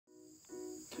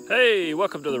Hey,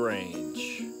 welcome to the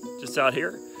range. Just out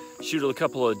here, shoot a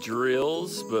couple of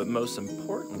drills, but most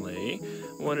importantly,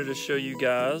 wanted to show you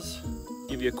guys,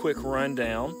 give you a quick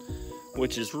rundown,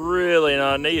 which is really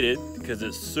not needed because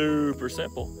it's super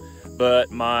simple, but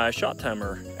my shot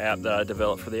timer app that I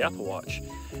developed for the Apple Watch.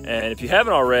 And if you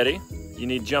haven't already, you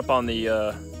need to jump on the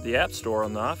App Store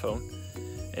on the iPhone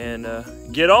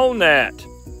and get on that.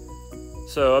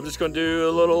 So I'm just going to do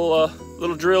a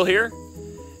little drill here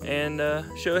and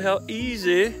show you how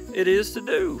easy it is to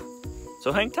do.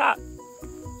 So hang tight.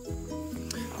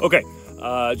 Okay,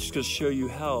 just going to show you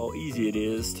how easy it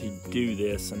is to do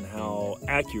this and how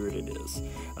accurate it is.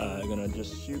 I'm going to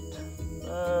just shoot,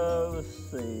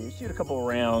 shoot a couple of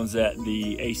rounds at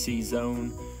the AC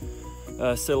zone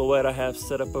silhouette I have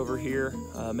set up over here,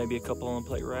 maybe a couple on the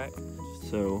plate rack.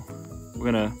 So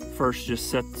we're going to first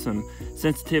just set some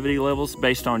sensitivity levels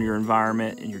based on your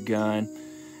environment and your gun.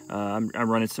 I'm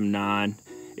running some 9.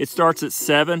 It starts at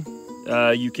 7.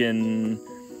 You can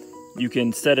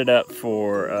set it up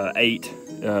for 8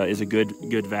 is a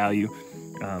good value.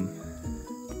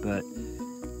 But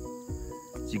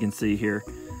as you can see here,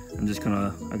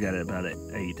 I got it about at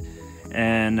 8.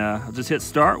 And I'll just hit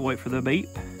start, wait for the beep,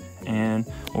 and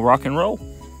we'll rock and roll.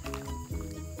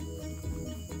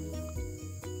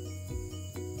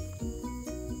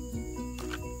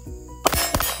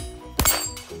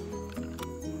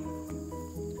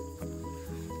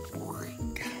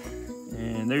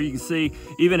 And there you can see,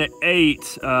 even at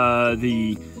 8,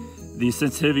 the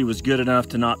sensitivity was good enough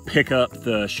to not pick up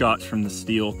the shots from the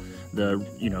steel,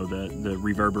 the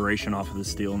reverberation off of the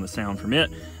steel and the sound from it.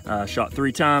 Shot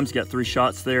 3 times, got 3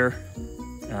 shots there,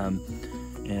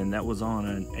 and that was on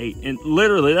an 8. And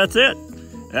literally, that's it.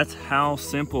 That's how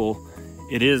simple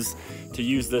it is to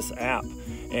use this app.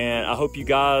 And I hope you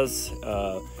guys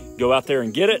go out there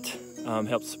and get it.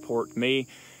 Help support me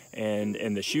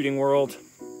and the shooting world.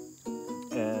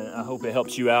 And I hope it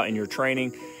helps you out in your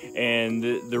training. And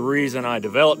the reason I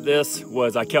developed this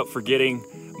was I kept forgetting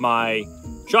my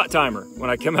shot timer when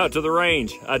I come out to the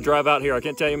range. I drive out here, I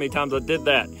can't tell you how many times I did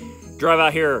that. Drive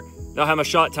out here, not have my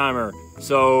shot timer.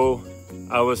 So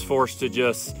I was forced to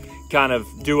just kind of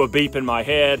do a beep in my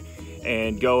head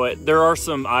and go at, there are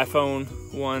some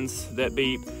iPhone ones that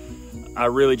beep. I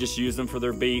really just use them for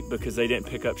their beep because they didn't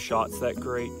pick up shots that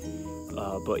great.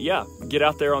 But yeah, get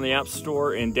out there on the App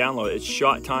Store and download it. It's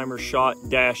Shot Timer,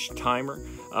 Shot-Timer.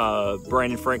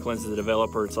 Brandon Franklin's the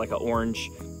developer. It's like an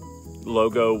orange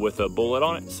logo with a bullet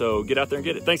on it. So get out there and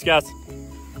get it. Thanks, guys.